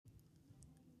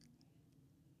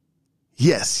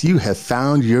Yes, you have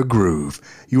found your groove.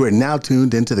 You are now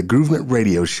tuned into the Groovement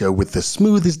Radio Show with the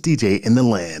smoothest DJ in the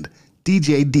land,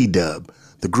 DJ D-Dub.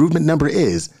 The Groovement number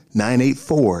is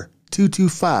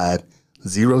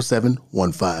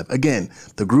 984-225-0715. Again,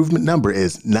 the Groovement number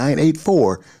is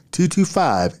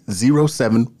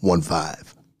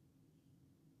 984-225-0715.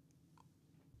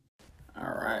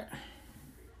 All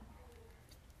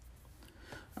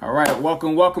right.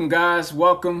 Welcome, guys.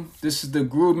 Welcome. This is the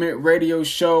Groovement Radio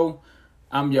Show.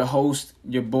 I'm your host,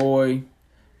 your boy,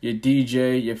 your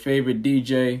DJ, your favorite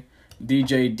DJ,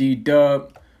 DJ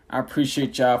D-Dub. I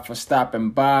appreciate y'all for stopping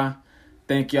by.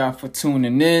 Thank y'all for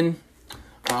tuning in.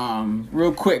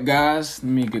 Real quick, guys, let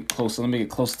me get closer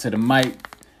to the mic.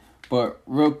 But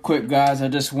real quick, guys, I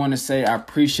just want to say I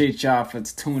appreciate y'all for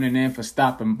tuning in, for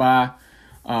stopping by.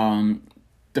 The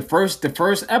first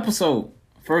episode,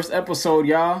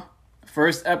 y'all.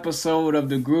 First episode of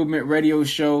the Groovement Radio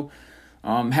Show.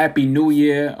 Happy New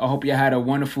Year. I hope you had a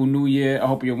wonderful New Year. I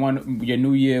hope your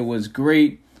New Year was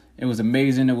great. It was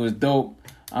amazing. It was dope.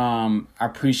 I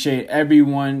appreciate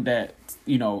everyone that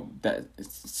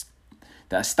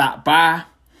stopped by.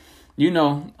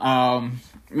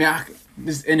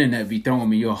 This internet be throwing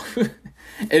me off. But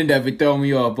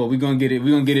we're gonna get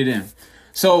it in.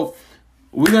 So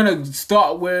we're gonna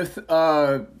start with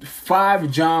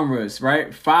 5 genres,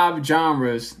 right? 5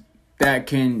 genres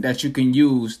that you can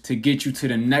use to get you to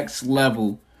the next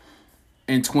level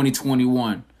in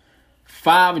 2021.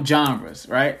 5 genres,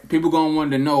 right? People gonna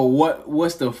want to know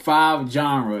what's the 5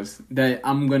 genres that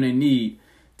I'm gonna need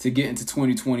to get into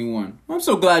 2021. I'm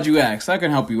so glad you asked. I can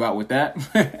help you out with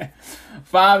that.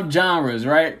 5 genres,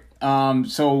 right?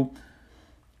 So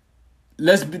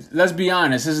let's be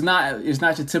honest. It's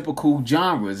not your typical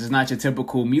genres. It's not your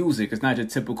typical music. It's not your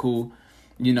typical,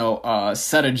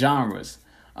 set of genres.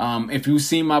 If you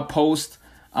see my post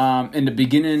in the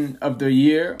beginning of the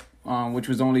year, which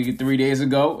was only 3 days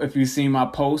ago, if you see my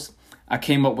post, I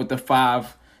came up with the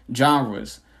 5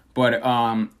 genres. But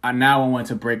I want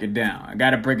to break it down. I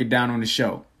got to break it down on the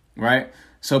show, right?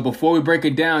 So before we break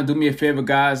it down, do me a favor,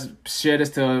 guys. Share this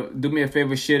to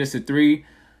 3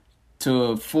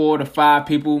 to 4 to 5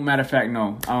 people. Matter of fact,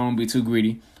 no, I don't want to be too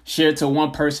greedy. Share it to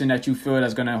one person that you feel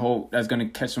that's gonna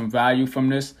catch some value from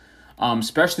this.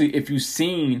 Especially if you've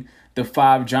seen the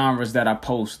 5 genres that I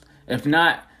post. If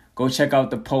not, go check out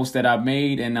the post that I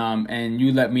made and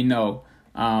you let me know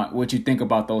what you think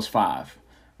about those 5,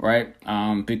 right?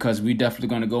 Because we definitely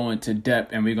going to go into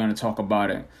depth and we're going to talk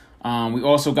about it. We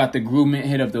also got the Groovement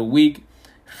Hit of the Week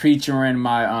featuring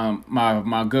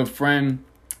my good friend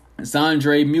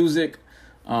Zandre Music.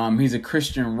 He's a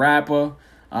Christian rapper.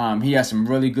 He has some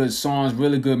really good songs,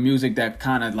 really good music that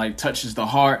kind of like touches the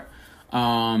heart.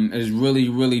 Is really,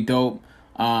 really dope.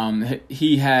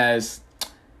 He has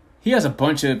a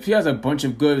bunch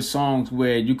of good songs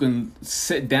where you can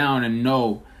sit down and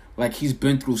know like he's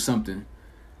been through something.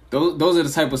 Those are the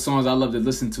type of songs I love to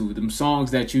listen to. Them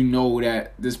songs that you know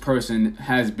that this person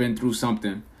has been through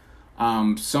something,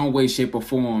 some way, shape, or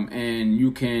form, and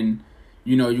you can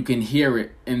hear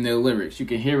it in their lyrics. You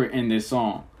can hear it in their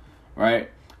song, right?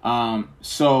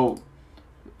 So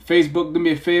Facebook, do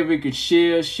me a favor. You can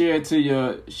share it to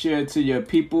your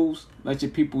peoples. Let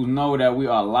your peoples know that we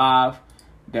are live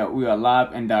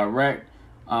and direct.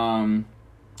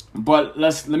 But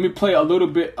let me play a little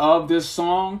bit of this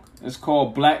song. It's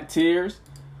called Black Tears.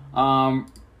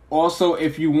 Also,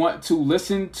 if you want to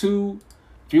listen to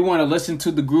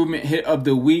the Groovement Hit of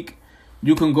the Week,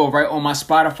 you can go right on my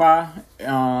Spotify,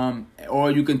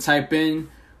 or you can type in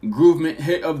Groovement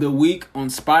Hit of the Week on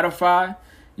Spotify.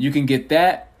 You can get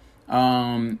that,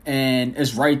 and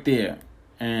it's right there.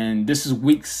 And this is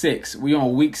week 6. We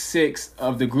on week 6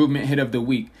 of the Groovement Hit of the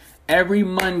Week. Every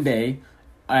Monday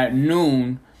at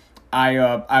noon,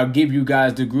 I'll give you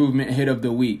guys the Groovement Hit of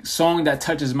the Week. Song that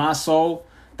touches my soul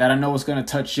that I know is going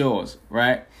to touch yours,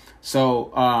 right?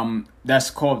 So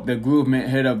that's called the Groovement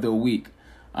Hit of the Week.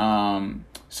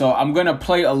 So I'm going to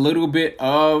play a little bit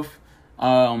of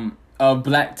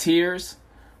Black Tears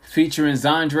featuring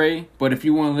Zandre. But if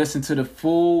you want to listen to the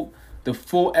full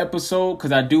episode,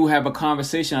 because I do have a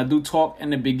conversation, I do talk in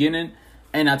the beginning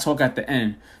and I talk at the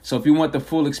end. So if you want the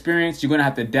full experience, you're going to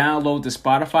have to download the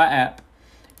Spotify app,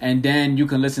 and then you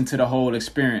can listen to the whole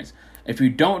experience. If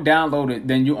you don't download it,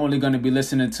 then you're only going to be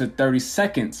listening to 30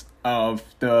 seconds of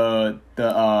the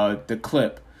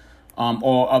clip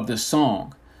or of the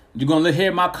song. You're going to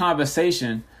hear my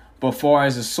conversation, but far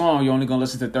as the song, you're only going to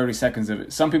listen to 30 seconds of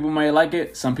it. Some people may like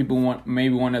it. Some people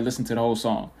maybe want to listen to the whole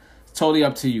song. It's totally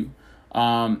up to you.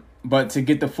 But to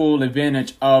get the full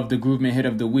advantage of the Groovement Hit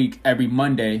of the Week every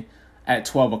Monday at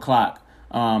 12 o'clock,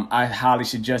 I highly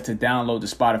suggest to download the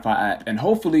Spotify app. And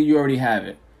hopefully you already have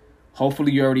it. All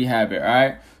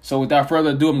right? So without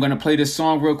further ado, I'm going to play this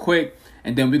song real quick,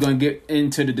 and then we're going to get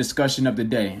into the discussion of the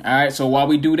day. All right? So while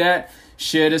we do that,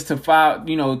 share this to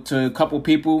to a couple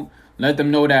people. Let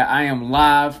them know that I am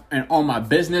live and on my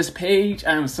business page.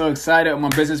 I am so excited on my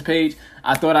business page.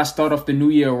 I thought I'd start off the new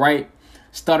year right.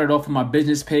 Started off on my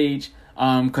business page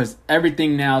because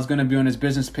everything now is going to be on this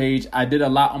business page. I did a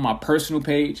lot on my personal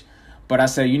page, but I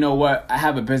said, you know what? I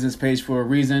have a business page for a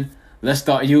reason. Let's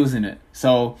start using it.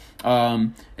 So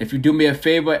if you do me a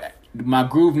favor, my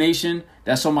Groove Nation,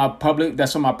 that's on my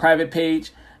private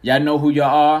page. Y'all know who y'all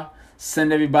are.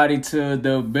 Send everybody to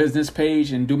the business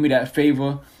page and do me that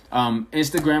favor.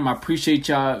 Instagram, I appreciate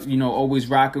y'all, always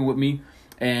rocking with me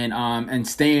and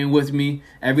staying with me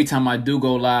every time I do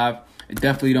go live. It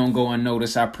definitely don't go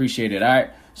unnoticed. I appreciate it. All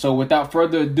right. So without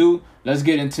further ado, let's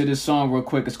get into this song real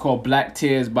quick. It's called Black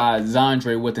Tears by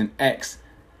Xandre with an X.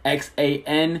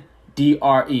 Xandre.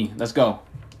 Let's go.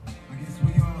 I guess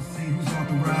we all see who's on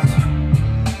the rise.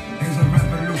 There's a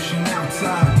revolution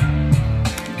outside.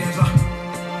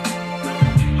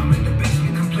 I'm in the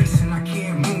basement complacent, I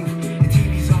can't move. The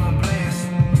TV's on blast.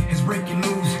 It's breaking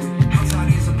news.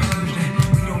 Outside is a purge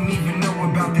that we don't even know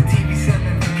about. The TV set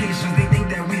notifications, they think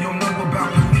that we don't know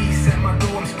about. Police at my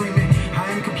door, I'm screaming,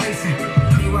 I am complacent.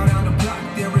 Meanwhile down the block,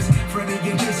 there is Freddie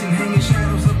and Jason hanging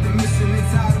shadows of the missing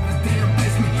inside of his damn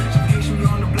basement. Suffocation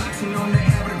on the blocks and on the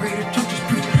air, the greater churches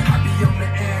preach. I be on the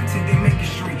air till they make it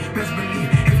straight. Best believe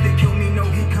if they kill me, no,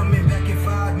 he coming back in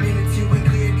 5 minutes. You ain't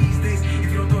clear these days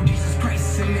if you don't throw Jesus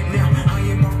Christ in it now. I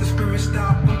am off the scrimmage,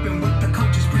 stop bumping what the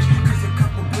coaches preach. Cause a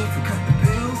couple bills to cut the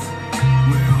bills.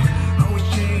 Well, always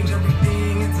change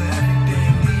everything into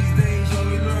everything. These days you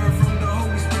only learn from the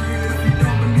Holy Spirit. If you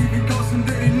don't believe in ghosts and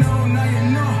didn't know, now you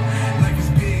know. Life is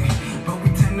big, but we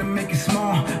tend to make it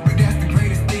small. But that's the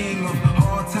greatest thing of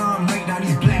all time. Right now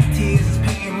these black tears is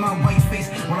painting my white face.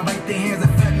 When I bite their hands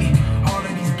affect me. All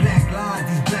of these black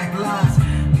lies,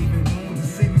 leaving wounds and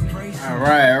saving grace. All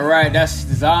right. That's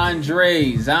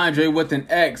Xandre with an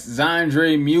X.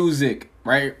 Xandre Music,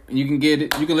 right? You can get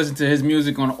it. You can listen to his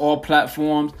music on all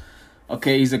platforms.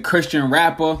 Okay, he's a Christian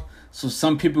rapper, so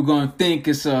some people gonna think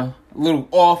it's a little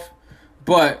off,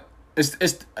 but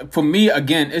it's for me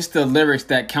again. It's the lyrics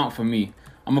that count for me.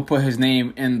 I'm gonna put his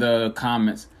name in the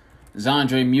comments.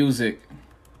 Xandre Music.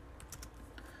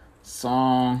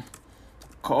 Song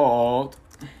called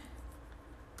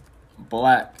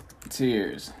Black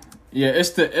Tears. Yeah, it's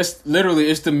the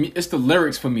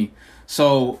lyrics for me.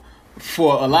 So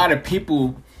for a lot of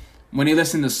people, when they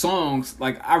listen to songs,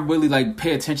 like I really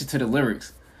pay attention to the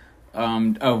lyrics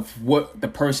of what the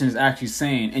person is actually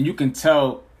saying, and you can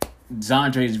tell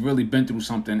Xandre's really been through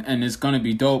something, and it's gonna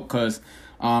be dope because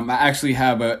I actually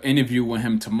have an interview with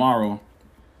him tomorrow.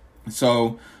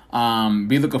 So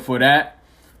be looking for that.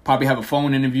 Probably have a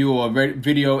phone interview or a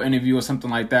video interview or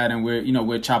something like that, and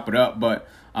we'll chop it up. But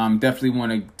definitely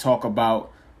want to talk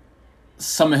about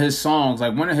some of his songs.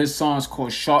 Like one of his songs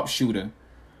called Sharpshooter.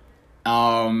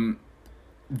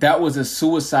 That was a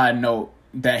suicide note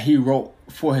that he wrote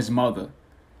for his mother.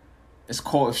 It's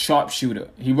called Sharpshooter.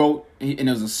 And it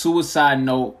was a suicide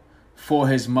note for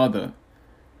his mother,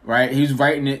 right? He's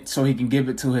writing it so he can give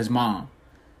it to his mom.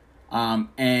 He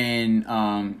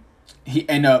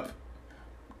ended up,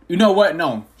 you know what?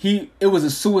 No, it was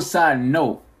a suicide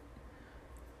note.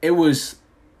 It was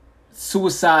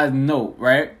suicide note,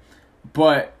 right?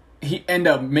 But he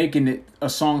ended up making it a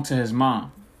song to his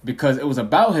mom because it was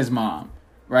about his mom,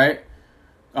 right?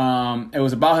 It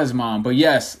was about his mom. But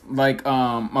yes, like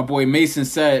my boy Mason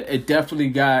said, it definitely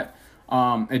got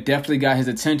his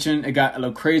attention. It got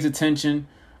Lecrae's attention.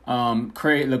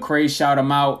 Lecrae shout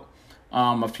him out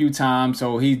a few times,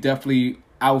 so he's definitely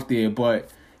out there. But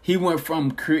he went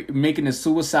from making a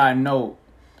suicide note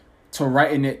to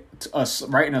writing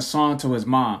a song to his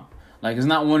mom. Like, it's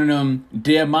not one of them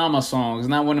Dear Mama songs. It's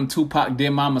not one of them Tupac Dear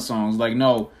Mama songs. Like,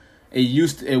 no,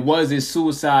 it was a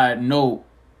suicide note,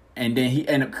 and then he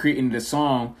ended up creating the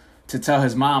song to tell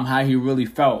his mom how he really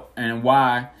felt and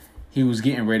why he was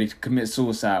getting ready to commit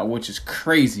suicide, which is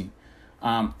crazy.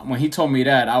 When he told me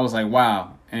that, I was like,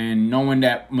 wow. And knowing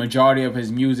that majority of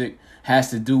his music has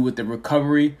to do with the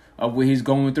recovery of what he's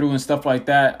going through and stuff like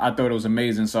that, I thought it was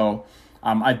amazing. So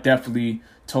I definitely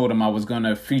told him I was going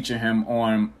to feature him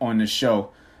on the show.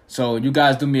 So you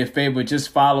guys do me a favor, just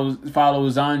follow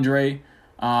Xandre,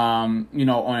 on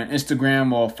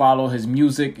Instagram, or follow his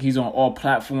music. He's on all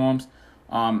platforms.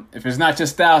 If it's not your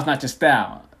style, it's not your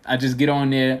style. I just get on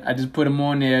there. I just put him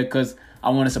on there because I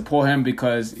want to support him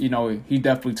because, he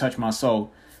definitely touched my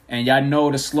soul. And y'all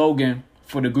know the slogan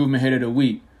for the Groovement Hit of the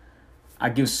Week. I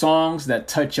give songs that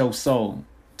touch your soul.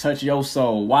 Touch your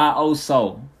soul. Y-O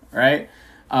soul. Right?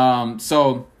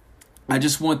 So I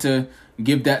just want to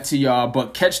give that to y'all.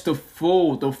 But catch the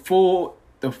full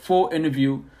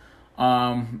interview,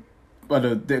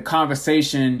 but the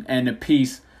conversation and the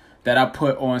piece that I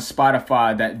put on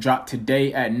Spotify that dropped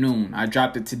today at noon. I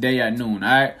dropped it today at noon. All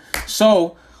right.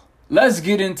 So let's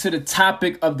get into the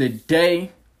topic of the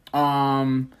day.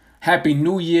 Happy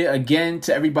New Year again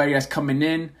to everybody that's coming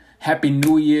in. Happy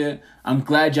New Year. I'm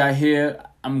glad y'all here.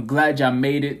 I'm glad y'all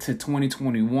made it to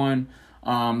 2021.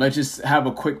 Let's just have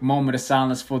a quick moment of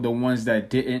silence for the ones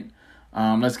that didn't.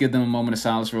 Let's give them a moment of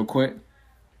silence real quick.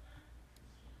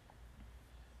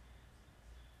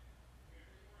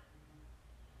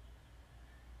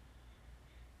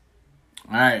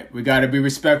 All right, we got to be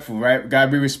respectful, right? We got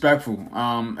to be respectful.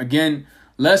 Again,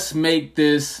 let's make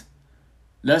this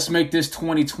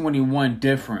 2021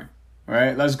 different,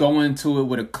 right? Let's go into it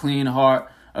with a clean heart,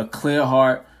 a clear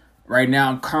heart. Right now,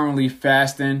 I'm currently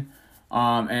fasting,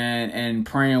 and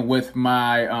praying with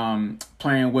my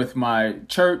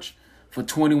church for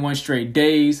 21 straight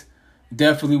days.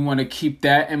 Definitely want to keep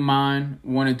that in mind.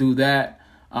 Want to do that.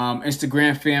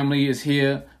 Instagram family is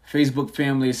here. Facebook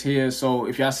family is here. So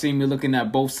if y'all see me looking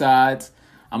at both sides,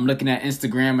 I'm looking at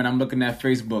Instagram and I'm looking at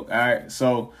Facebook. All right.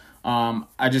 So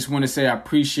I just want to say I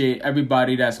appreciate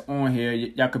everybody that's on here.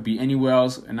 Y'all could be anywhere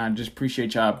else, and I just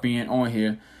appreciate y'all being on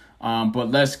here. But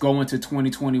let's go into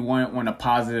 2021 on a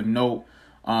positive note.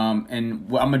 And I'm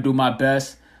going to do my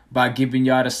best by giving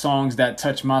y'all the songs that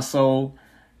touch my soul.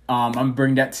 I'm going to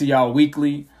bring that to y'all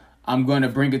weekly. I'm going to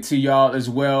bring it to y'all as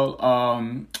well.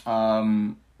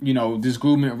 This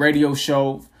Groovement Radio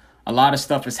Show, a lot of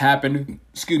stuff is happening.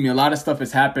 A lot of stuff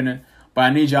is happening. But I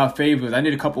need y'all favors. I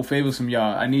need a couple favors from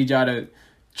y'all. I need y'all to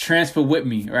transfer with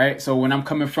me, right? So when I'm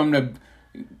coming from the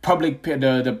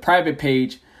private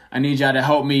page, I need y'all to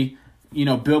help me,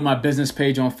 build my business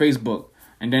page on Facebook.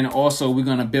 And then also we're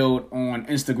going to build on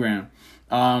Instagram.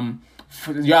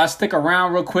 Y'all stick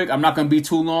around real quick. I'm not going to be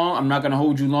too long. I'm not going to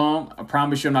hold you long. I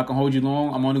promise you I'm not going to hold you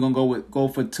long. I'm only going to go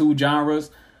for 2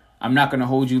 genres. I'm not going to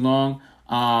hold you long.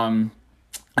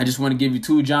 I just want to give you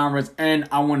 2 genres, and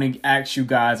I want to ask you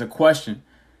guys a question.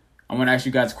 What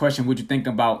you think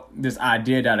about this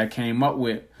idea that I came up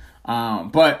with?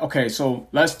 Okay, so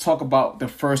let's talk about the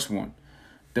first one.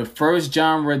 The first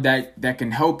genre that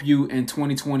can help you in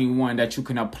 2021, that you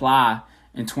can apply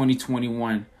in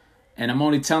 2021. And I'm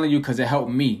only telling you because it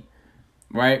helped me,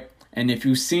 right? And if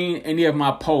you've seen any of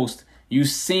my posts, you've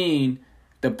seen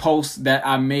the post that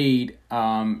I made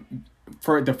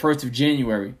for the 1st of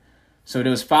January. So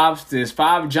there's 5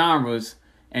 genres,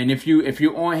 and if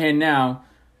you're on here now,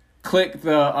 type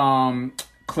in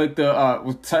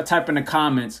the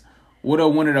comments what are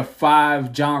one of the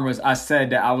 5 genres I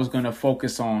said that I was going to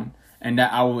focus on, and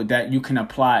that you can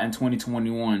apply in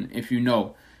 2021. If you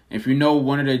know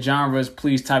one of the genres,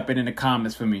 please type it in the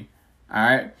comments for me. All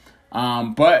right.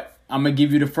 But I'm going to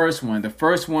give you the first one. The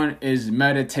first one is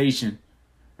meditation.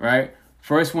 Right?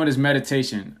 First one is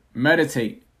meditation.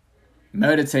 Meditate,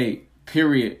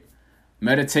 period.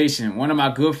 Meditation. One of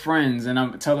my good friends, and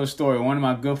I'm tell a story. One of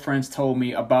my good friends told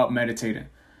me about meditating,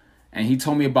 and he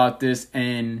told me about this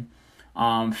in,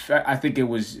 I think it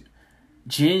was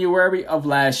January of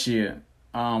last year.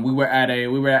 We were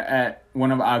at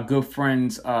one of our good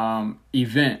friends'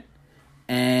 event,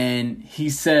 and he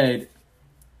said,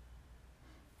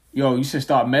 "Yo, you should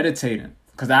start meditating."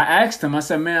 Because I asked him, I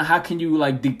said, "Man, how can you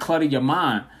declutter your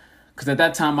mind?" Because at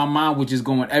that time, my mind was just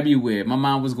going everywhere.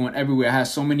 I had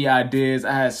so many ideas.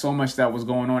 I had so much that was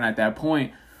going on at that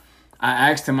point. I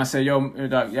asked him, I said, yo,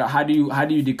 how do you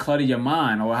declutter your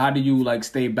mind? Or how do you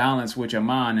stay balanced with your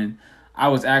mind? And I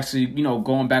was actually,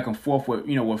 going back and forth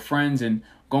with friends, and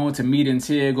going to meetings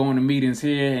here, and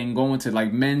going to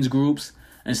men's groups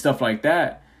and stuff like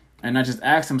that. And I just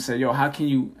asked him, said, yo, how can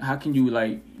you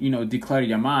declutter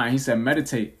your mind? He said,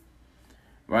 meditate.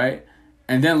 Right.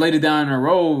 And then later down the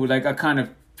road, I kind of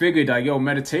figured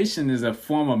meditation is a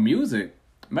form of music.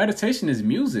 Meditation is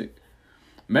music.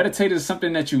 Meditate is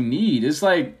something that you need. It's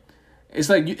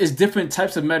different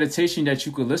types of meditation that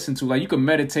you could listen to. You can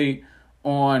meditate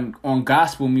on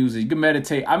gospel music. You can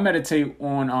meditate. I meditate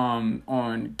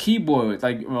on keyboards,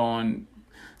 on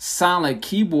silent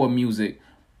keyboard music,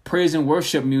 praise and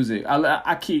worship music.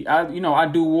 I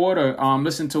do water.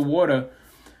 Listen to water.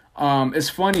 It's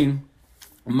funny.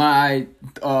 My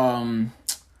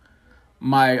Dana,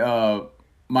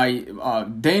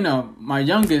 my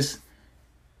youngest,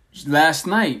 last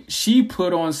night, she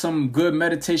put on some good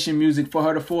meditation music for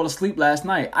her to fall asleep last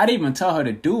night. I didn't even tell her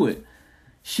to do it.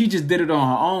 She just did it on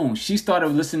her own. She started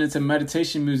listening to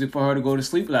meditation music for her to go to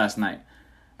sleep last night.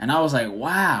 And I was like,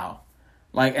 wow.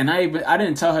 Like, and I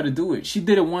didn't tell her to do it. She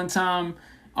did it one time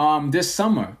this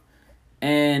summer.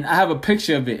 And I have a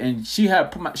picture of it. And she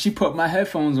put my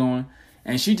headphones on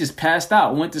and she just passed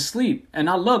out, went to sleep. And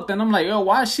I looked and I'm like, yo,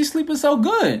 why is she sleeping so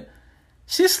good?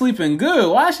 She's sleeping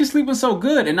good. Why is she sleeping so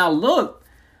good? And I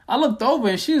looked over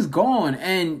and she's gone.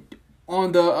 And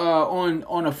on the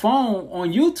on the phone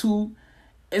on YouTube,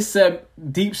 it said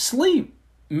deep sleep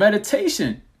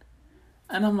meditation.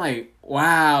 And I'm like,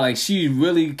 wow, like she's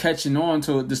really catching on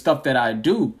to the stuff that I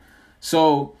do.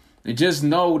 So just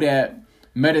know that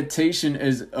meditation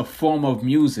is a form of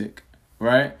music,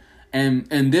 right? And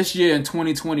this year in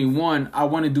 2021, I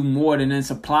want to do more than then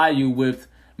supply you with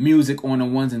music on the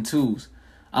ones and twos.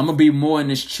 I'm going to be more in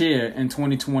this chair in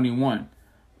 2021,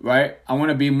 right? I want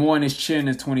to be more in this chair in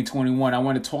 2021. I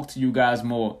want to talk to you guys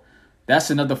more. That's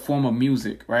another form of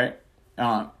music, right?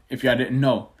 If y'all didn't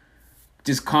know.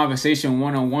 Just conversation,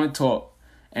 one-on-one talk,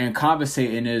 and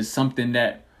conversating is something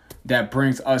that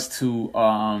brings us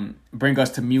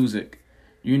to music,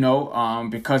 you know,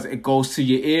 because it goes to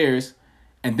your ears,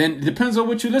 and then it depends on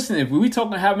what you listen to. If we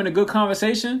talking having a good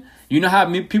conversation, you know how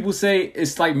people say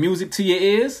it's like music to your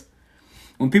ears.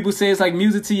 When people say it's like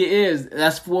music to your ears,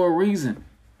 that's for a reason,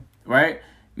 right?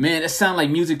 Man, it sounds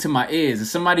like music to my ears. If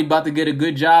somebody about to get a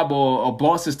good job or a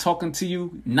boss is talking to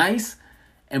you nice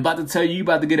and about to tell you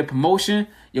about to get a promotion,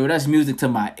 yo, that's music to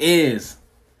my ears.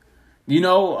 You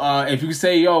know, if you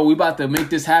say, yo, we about to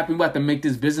make this happen, we about to make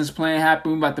this business plan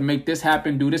happen, we about to make this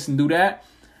happen, do this and do that,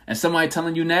 and somebody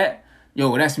telling you that,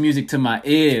 yo, that's music to my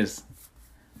ears.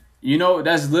 You know,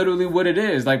 that's literally what it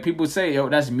is. Like people say, yo,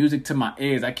 that's music to my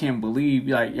ears. I can't believe,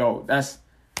 like, yo, that's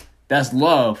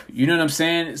love. You know what I'm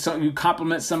saying? So you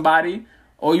compliment somebody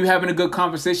or you having a good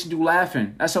conversation, you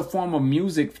laughing. That's a form of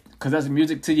music because that's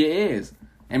music to your ears.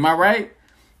 Am I right?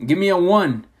 Give me a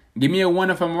 1. Give me a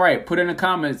 1 if I'm right. Put in the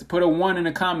comments. Put a 1 in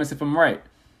the comments if I'm right.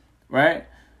 Right?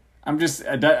 I'm just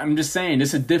saying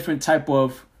it's a different type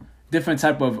of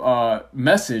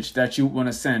message that you want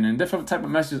to send, and different type of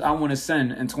message I want to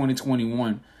send in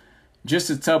 2021. Just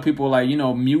to tell people, like, you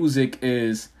know, music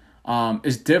is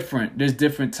different. There's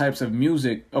different types of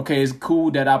music. Okay, it's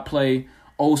cool that I play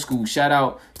old school. Shout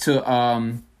out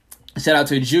to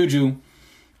Juju.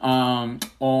 On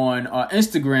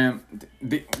Instagram,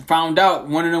 they found out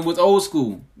one of them was old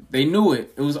school. They knew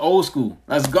it. It was old school.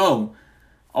 Let's go.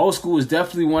 Old school is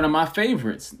definitely one of my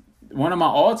favorites. One of my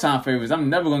all-time favorites. I'm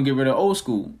never going to get rid of old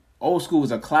school. Old school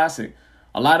is a classic.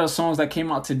 A lot of songs that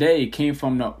came out today came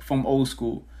from old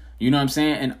school. You know what I'm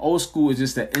saying? And old school is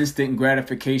just an instant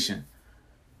gratification.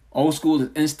 Old school is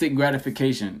instant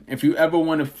gratification. If you ever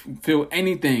want to feel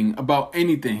anything about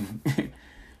anything,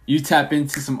 you tap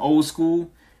into some old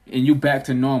school and you back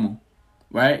to normal,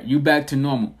 right? You back to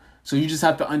normal. So you just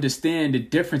have to understand the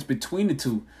difference between the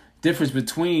two. Difference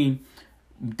between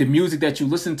the music that you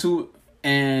listen to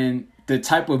and the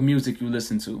type of music you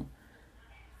listen to.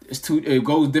 It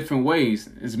goes different ways.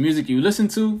 It's music you listen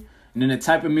to, and then the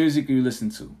type of music you listen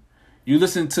to. You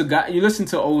listen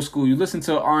to old school, you listen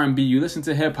to R&B, you listen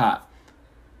to hip hop.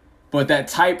 But that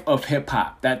type of hip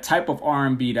hop, that type of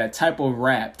R&B, that type of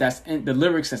rap, that's in the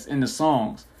lyrics that's in the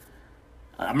songs.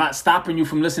 I'm not stopping you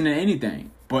from listening to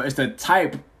anything, but it's the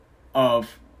type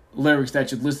of lyrics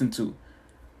that you listen to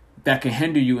that can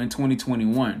hinder you in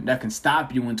 2021, that can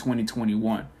stop you in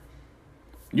 2021.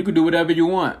 You can do whatever you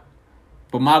want,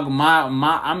 but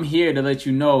I'm here to let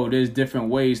you know there's different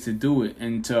ways to do it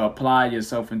and to apply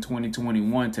yourself in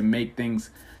 2021 to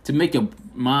make your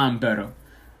mind better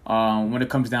when it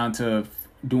comes down to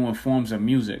doing forms of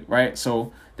music, right?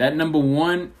 So that number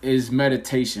 1 is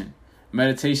meditation.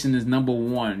 Meditation is number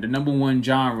 1. The number 1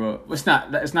 genre. It's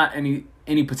not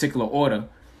any particular order,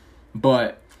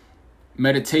 but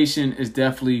meditation is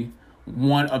definitely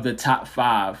one of the top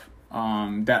 5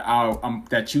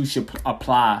 that you should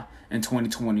apply in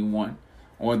 2021,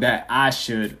 or that I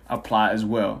should apply as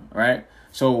well, right?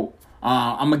 So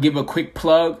I'm gonna give a quick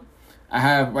plug. I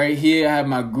have right here. I have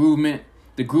my Groovement,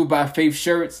 the Groove by Faith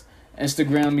shirts.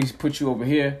 Instagram, let me put you over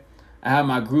here. I have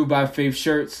my Groove by Faith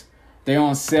shirts. They're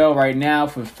on sale right now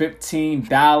for $15.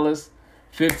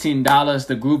 $15.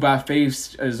 The Groove by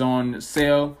Faith is on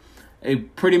sale.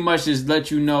 It pretty much just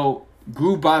let you know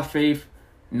groove by faith,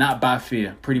 not by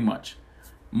fear, pretty much.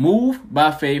 Move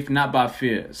by faith, not by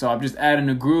fear. So I'm just adding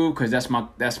a groove because that's my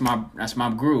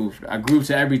groove. I groove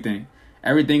to everything.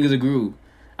 Everything is a groove.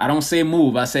 I don't say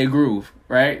move, I say groove,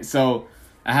 right? So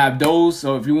I have those.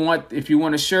 So if you want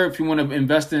a shirt, if you want to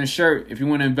invest in a shirt, if you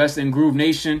want to invest in Groove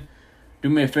Nation, do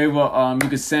me a favor. You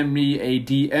can send me a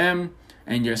DM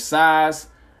and your size,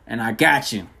 and I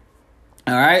got you.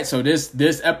 All right, so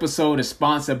this episode is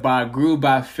sponsored by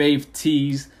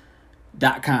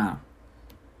GrooveByFaithTees.com.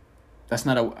 That's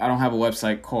not I don't have a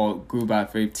website called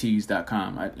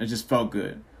GrooveByFaithTees.com. It just felt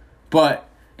good. But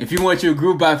if you want your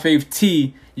Groove by Faith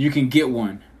tee, you can get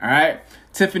one. All right,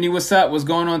 Tiffany, what's up? What's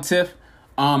going on, Tiff?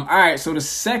 All right, so the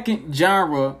second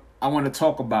genre I want to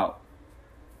talk about.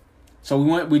 So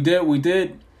we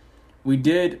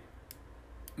did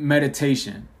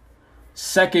meditation.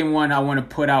 Second one I want to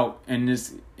put out I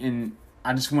just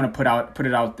want to put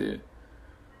it out there.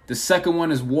 The second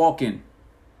one is walking.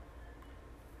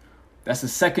 That's the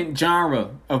second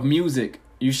genre of music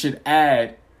you should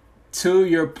add to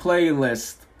your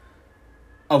playlist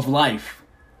of life.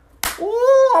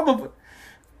 Ooh,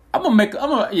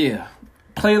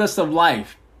 playlist of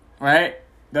life, right?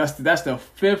 That's the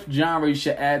fifth genre you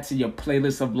should add to your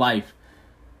playlist of life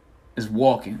is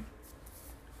walking,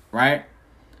 right?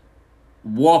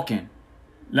 Walking.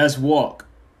 Let's walk.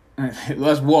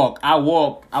 Let's walk. I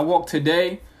walk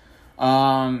today.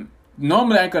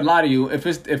 Normally I could lie to you if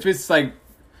it's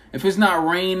not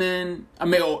raining. I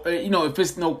mean, if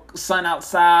it's no sun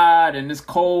outside and it's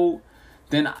cold,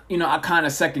 then I kind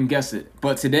of second guess it.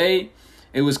 But today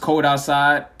it was cold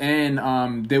outside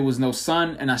and there was no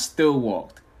sun and I still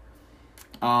walked.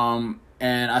 And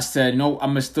I said, no, I'm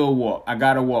gonna still walk. I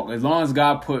gotta walk as long as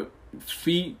God put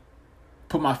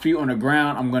my feet on the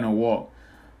ground. I'm gonna walk,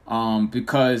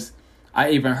 because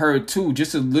I even heard too,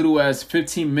 just as little as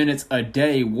 15 minutes a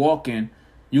day walking,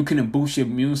 you can boost your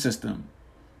immune system.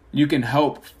 You can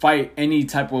help fight any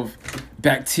type of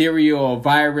bacteria or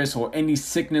virus or any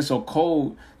sickness or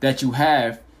cold that you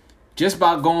have just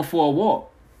by going for a walk.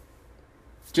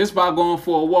 Just by going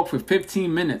for a walk for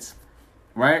 15 minutes,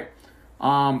 right?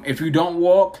 If you don't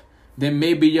walk, then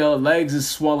maybe your legs is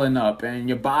swelling up and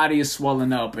your body is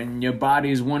swelling up and your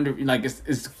body is wondering, like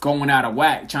it's going out of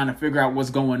whack, trying to figure out what's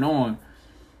going on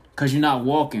because you're not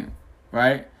walking,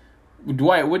 right?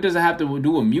 Dwight, what does it have to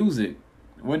do with music?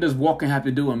 What does walking have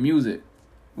to do with music?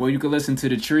 Well, you can listen to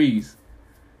the trees.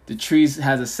 The trees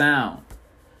has a sound.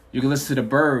 You can listen to the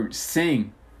birds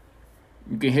sing.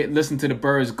 You can listen to the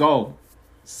birds go,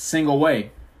 sing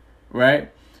away,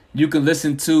 right? You can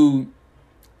listen to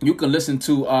a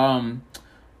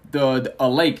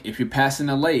lake. If you're passing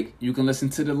a lake, you can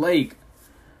listen to the lake,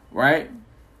 right?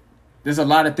 There's a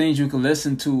lot of things you can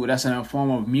listen to that's in a form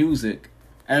of music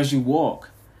as you walk,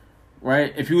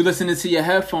 right? If you're listening to your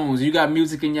headphones, you got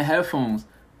music in your headphones.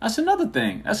 That's another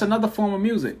thing. That's another form of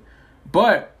music.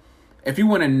 But if you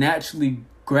want to naturally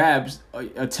grab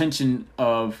attention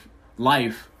of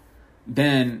life,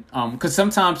 then because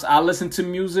sometimes I listen to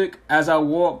music as I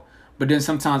walk, but then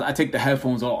sometimes I take the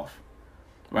headphones off,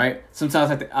 right?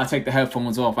 Sometimes I take the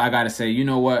headphones off. I gotta say, you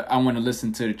know what? I want to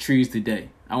listen to the trees today.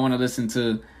 I want to listen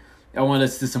to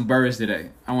some birds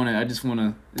today. I just want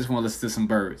to listen to some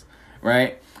birds,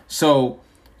 right? So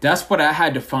that's what I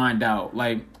had to find out.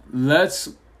 Like, let's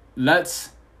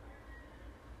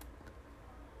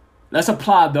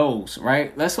apply those,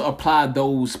 right? Let's apply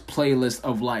those playlists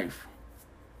of life,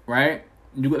 right?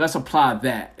 Let's apply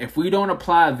that. If we don't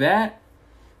apply that,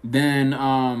 then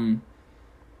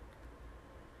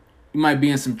you might be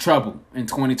in some trouble in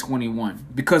 2021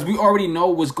 because we already know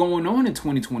what's going on in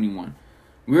 2021.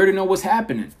 We already know what's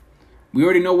happening. We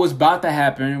already know what's about to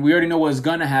happen. We already know what's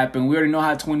going to happen. We already know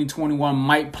how 2021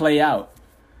 might play out.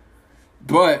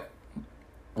 But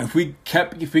if we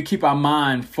keep our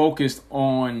mind focused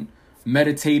on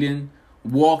meditating,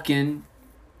 walking,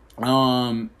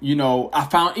 I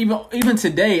found even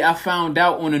today, I found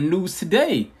out on the news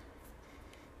today,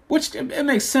 which it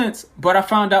makes sense, but I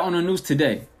found out on the news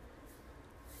today,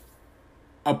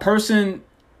 a person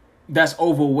that's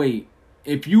overweight,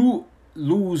 if you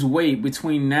lose weight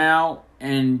between now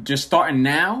and just starting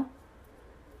now,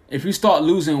 if you start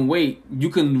losing weight, you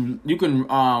can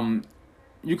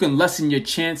lessen your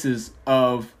chances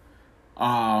of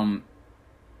dying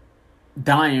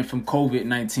from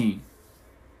COVID-19.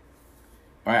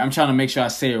 All right, I'm trying to make sure I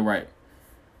say it right.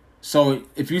 So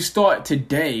if you start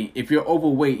today, if you're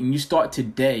overweight and you start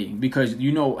today, because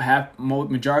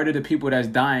majority of the people that's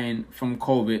dying from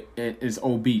COVID is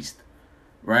obese,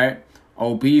 right?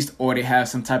 Obese, or they have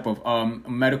some type of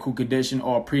medical condition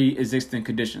or pre-existing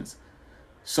conditions.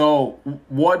 So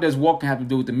what does walking have to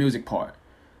do with the music part?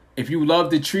 If you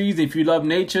love the trees, if you love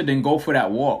nature, then go for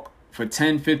that walk for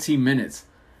 10, 15 minutes.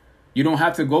 You don't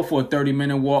have to go for a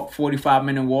 30-minute walk,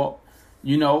 45-minute walk.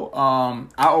 I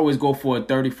always go for a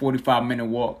 30, 45-minute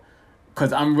walk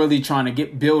because I'm really trying to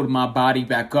build my body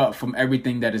back up from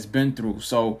everything that it's been through.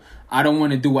 So I don't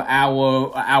want to do an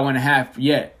hour and a half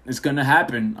yet. It's going to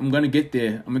happen. I'm going to get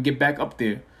there. I'm going to get back up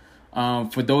there.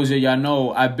 For those of y'all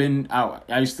know,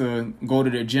 I used to go to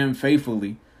the gym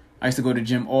faithfully. I used to go to the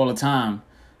gym all the time.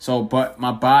 So, but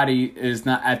my body is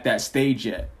not at that stage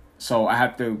yet. So I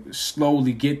have to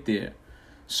slowly get there.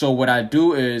 So what I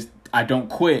do is I don't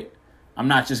quit. I'm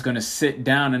not just going to sit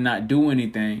down and not do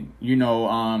anything.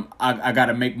 I got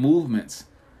to make movements.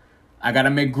 I got to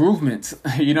make groovements.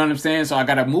 You know what I'm saying? So I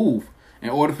got to move. In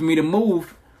order for me to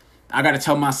move, I got to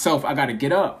tell myself I got to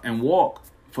get up and walk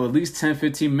for at least 10,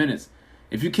 15 minutes.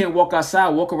 If you can't walk outside,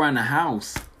 walk around the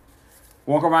house.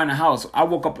 Walk around the house. I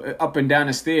walk up and down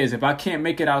the stairs. If I can't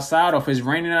make it outside, or if it's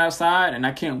raining outside and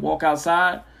I can't walk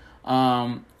outside,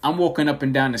 I'm walking up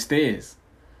and down the stairs.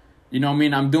 You know what I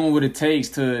mean? I'm doing what it takes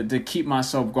to keep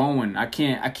myself going. I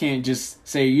can't just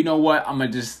say, you know what, I'm gonna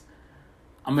just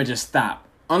stop.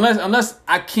 Unless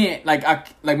I can't,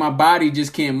 like my body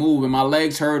just can't move and my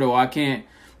legs hurt, or I can't,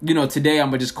 today I'm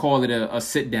gonna just call it a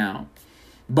sit down.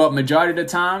 But majority of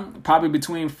the time, probably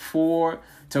between 4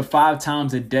 to 5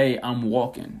 times a day, I'm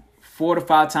walking. 4 to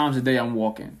 5 times a day, I'm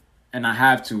walking, and I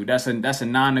have to. That's a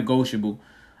non-negotiable.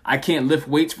 I can't lift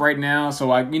weights right now,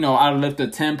 so I lift a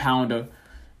 10-pounder.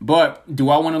 But do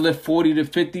I want to lift 40 to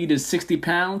 50 to 60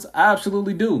 pounds? I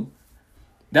absolutely do.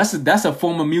 That's a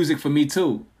form of music for me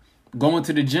too. Going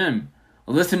to the gym,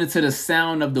 listening to the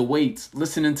sound of the weights,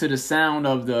 listening to the sound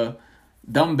of the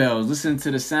dumbbells, listening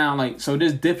to the sound. So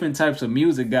there's different types of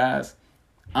music, guys.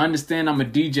 I understand I'm a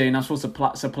DJ and I'm supposed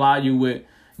to supply you with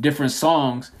different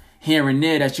songs here and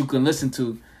there that you can listen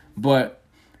to. But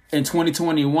in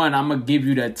 2021, I'm going to give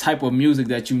you that type of music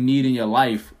that you need in your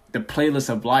life, the playlist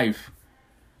of life.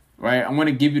 Right? I'm going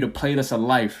to give you the playlist of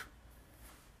life.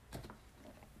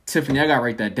 Tiffany, I got to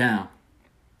write that down.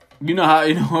 You know how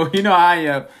I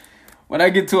am. When I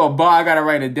get to a bar, I got to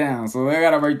write it down. So I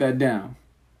got to write that down.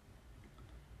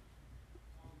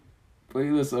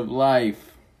 Playlist of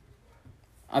life.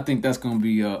 I think that's going to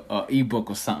be a ebook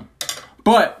or something.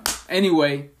 But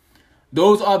anyway,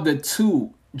 those are the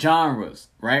 2 genres,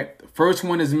 right? First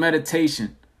one is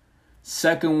meditation.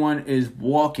 Second one is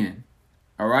walking.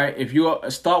 All right, if you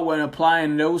start with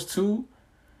applying those 2,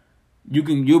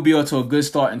 you'll be able to a good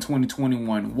start in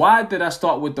 2021. Why did I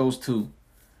start with those 2?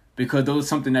 Because those are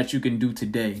something that you can do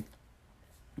today.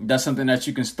 That's something that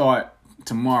you can start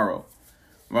tomorrow,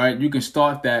 right? You can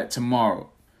start that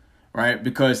tomorrow, right?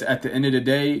 Because at the end of the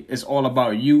day, it's all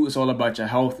about you. It's all about your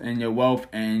health and your wealth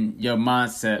and your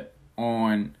mindset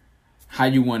on how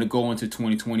you want to go into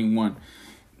 2021.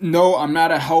 No, I'm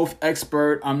not a health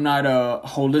expert. I'm not a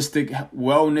holistic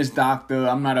wellness doctor.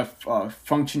 I'm not a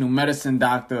functional medicine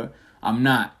doctor. I'm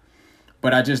not.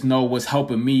 But I just know what's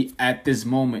helping me at this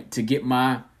moment to get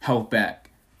my health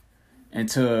back and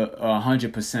to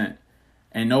 100%.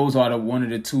 And those are one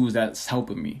of the tools that's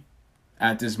helping me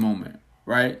at this moment,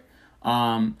 right?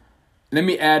 Let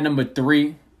me add number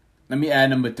 3. Let me add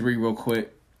number 3 real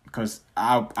quick, because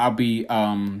I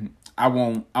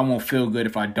won't feel good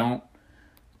if I don't.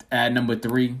 Add number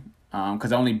 3,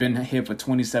 because I only been here for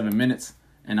 27 minutes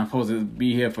and I'm supposed to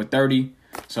be here for 30.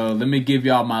 So let me give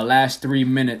y'all my last 3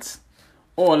 minutes,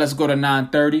 or let's go to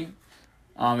 9:30.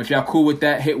 If y'all cool with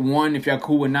that, hit 1. If y'all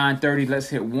cool with 9:30, let's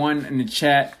hit 1 in the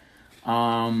chat.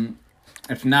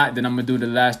 If not, then I'm gonna do the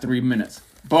last 3 minutes.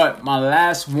 But my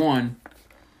last one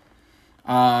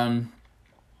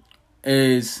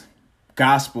is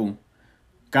gospel.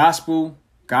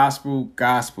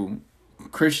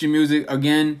 Christian music,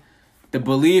 again, your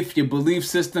belief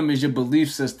system is your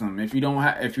belief system. If you don't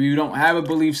have a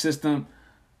belief system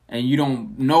and you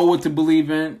don't know what to believe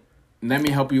in, let me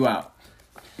help you out.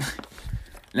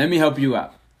 Let me help you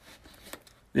out.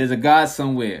 There's a God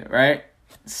somewhere, right?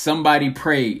 Somebody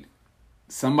prayed.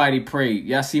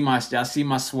 Y'all see my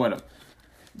sweater.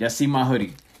 Y'all see my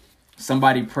hoodie.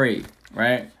 Somebody prayed,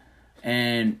 right?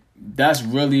 And that's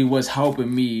really what's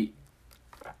helping me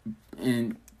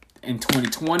in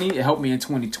 2020. It helped me in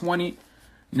 2020.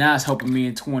 Now it's helping me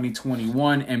in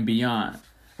 2021 and beyond,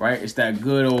 right? It's that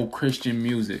good old Christian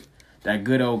music, that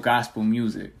good old gospel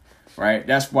music, right?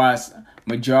 That's why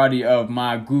majority of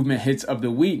my Groovement hits of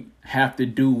the week have to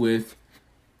do with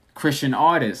Christian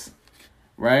artists,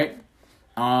 right?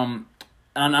 And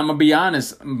I'm gonna be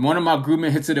honest, one of my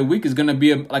Groovement hits of the week is gonna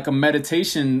be like a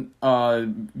meditation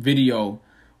video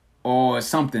or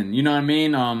something, you know what I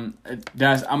mean? I'm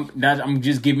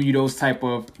just giving you those type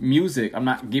of music. I'm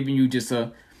not giving you just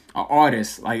a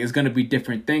artist. Like, it's gonna be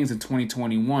different things in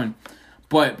 2021.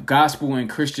 But gospel and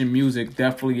Christian music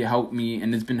definitely helped me,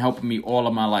 and it's been helping me all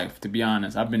of my life, to be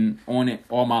honest. I've been on it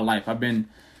all my life. I've been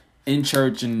in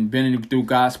church and been through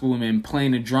gospel and been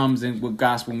playing the drums and with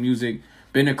gospel music.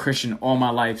 Been a Christian all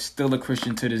my life, still a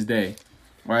Christian to this day,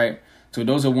 right? So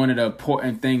those are one of the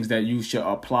important things that you should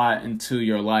apply into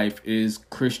your life is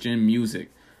Christian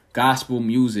music, gospel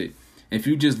music. If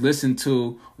you just listen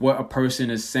to what a person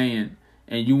is saying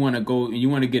and you want to go and you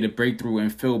want to get a breakthrough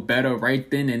and feel better right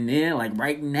then and there, like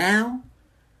right now,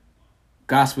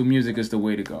 gospel music is the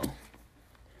way to go.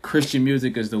 Christian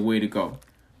music is the way to go.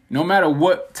 No matter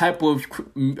what type of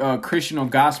Christian or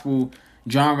gospel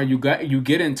genre you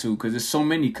get into, because there's so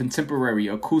many: contemporary,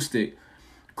 acoustic,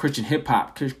 Christian hip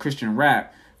hop, Christian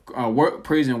rap,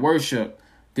 praise and worship.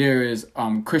 There is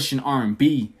Christian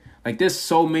R&B. Like there's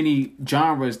so many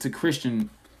genres to Christian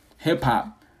hip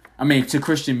hop. To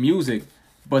Christian music,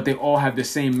 but they all have the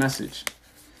same message,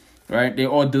 right? They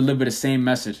all deliver the same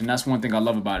message, and that's one thing I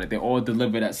love about it. They all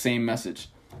deliver that same message.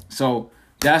 So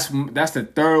that's the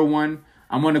third one.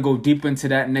 I'm going to go deep into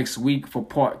that next week for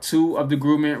part 2 of the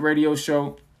Groovement Radio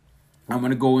Show. I'm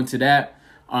going to go into that.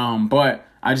 But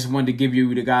I just wanted to give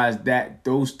you the guys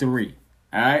those 3.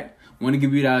 All right? I want to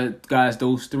give you guys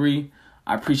those 3.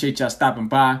 I appreciate y'all stopping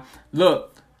by.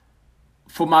 Look,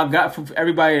 for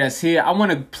everybody that's here, I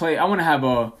want to have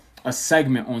a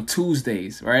segment on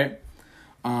Tuesdays, right?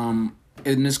 And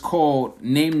it's called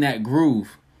Name That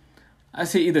Groove. I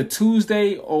say either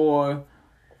Tuesday or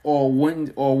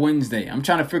Wednesday. I'm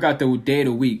trying to figure out the day of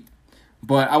the week.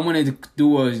 But I wanted to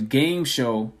do a game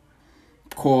show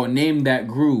called Name That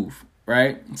Groove,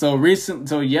 right? So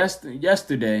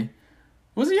yesterday,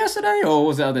 was it yesterday or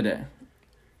was it the other day?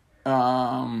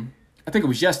 I think it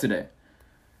was yesterday.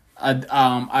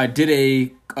 I did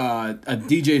a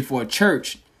DJ for a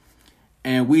church,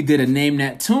 and we did a Name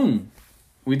That Tune.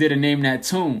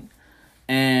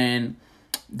 And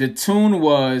the tune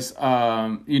was,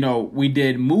 we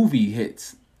did movie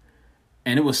hits,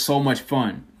 and it was so much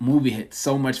fun. Movie hits,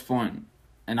 so much fun.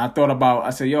 And I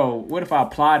said, yo, what if I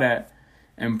apply that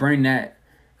and bring that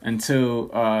into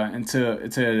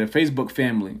the Facebook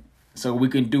family, so we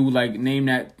can do like name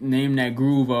that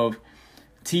groove of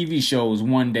TV shows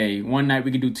one day. One night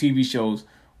we could do TV shows.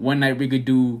 One night we could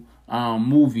do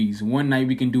movies. One night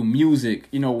we can do music.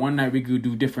 One night we could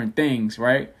do different things,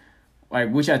 right?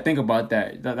 Like, what y'all think about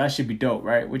that? That should be dope,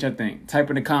 right? What y'all think? Type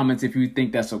in the comments if you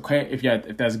think that's okay,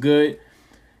 if that's good.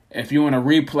 If you want to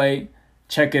replay,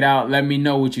 check it out. Let me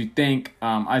know what you think.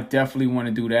 I definitely want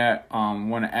to do that.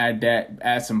 Want to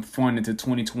add some fun into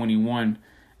 2021,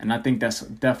 and I think that's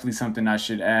definitely something I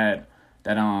should add.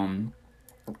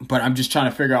 But I'm just trying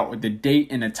to figure out what the date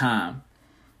and the time.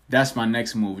 That's my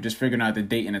next move. Just figuring out the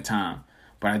date and the time.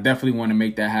 But I definitely want to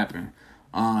make that happen.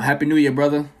 Happy New Year,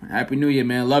 brother. Happy New Year,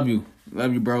 man. Love you,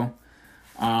 bro.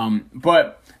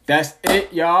 But that's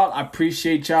it, y'all. I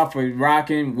appreciate y'all for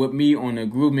rocking with me on the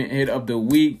Groovement Hit of the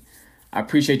Week. I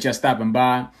appreciate y'all stopping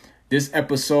by. This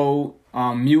episode,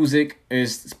 music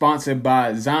is sponsored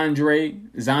by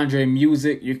Zandre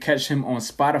Music. You catch him on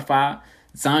Spotify.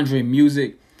 Zandre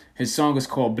Music. His song is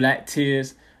called Black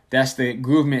Tears. That's the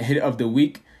Groovement Hit of the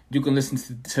Week. You can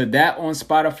listen to that on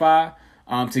Spotify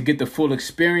to get the full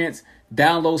experience.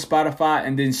 Download Spotify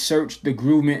and then search the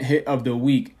Groovement Hit of the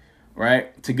Week,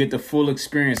 right? To get the full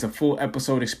experience, the full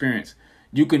episode experience.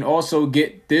 You can also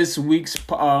get this week's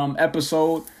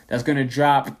episode that's going to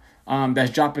drop,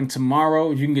 that's dropping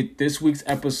tomorrow. You can get this week's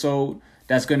episode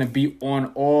that's going to be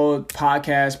on all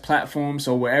podcast platforms.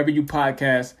 So wherever you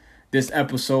podcast, this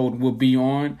episode will be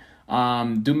on.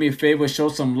 Do me a favor, show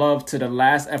some love to the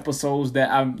last episodes that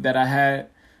I had.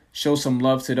 Show some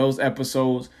love to those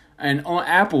episodes. And on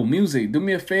Apple Music, do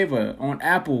me a favor, on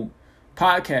Apple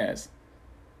Podcasts,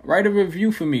 write a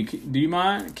review for me. Do you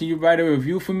mind? Can you write a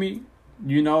review for me?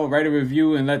 Write a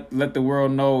review and let the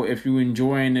world know if you're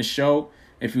enjoying the show,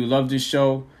 if you love this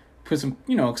show. Put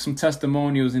some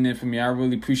testimonials in there for me. I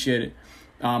really appreciate it.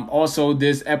 Also,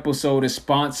 this episode is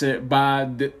sponsored by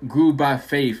the Groove by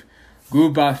Faith.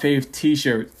 Groove by Faith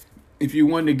t-shirt. If you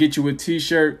want to get you a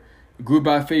t-shirt, Groove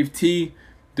by Faith tee,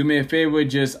 do me a favor,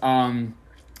 just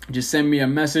send me a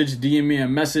message, DM me a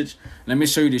message. Let me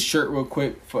show you the shirt real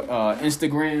quick for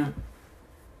Instagram.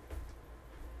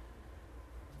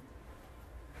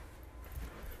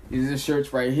 These are the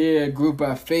shirts right here, Groove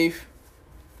by Faith.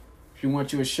 If you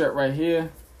want you a shirt right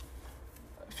here,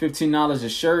 $15 a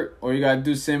shirt. All you gotta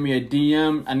do is send me a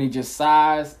DM. I need your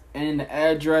size and the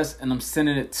address, and I'm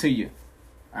sending it to you.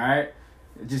 All right?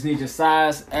 I just need your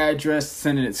size, address,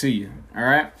 sending it to you. All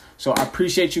right? So I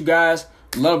appreciate you guys.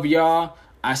 Love y'all.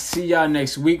 I see y'all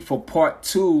next week for part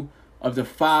 2 of the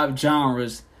 5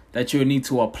 genres that you'll need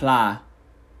to apply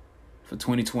for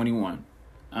 2021.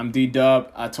 I'm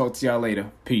D-Dub. I'll talk to y'all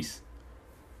later. Peace.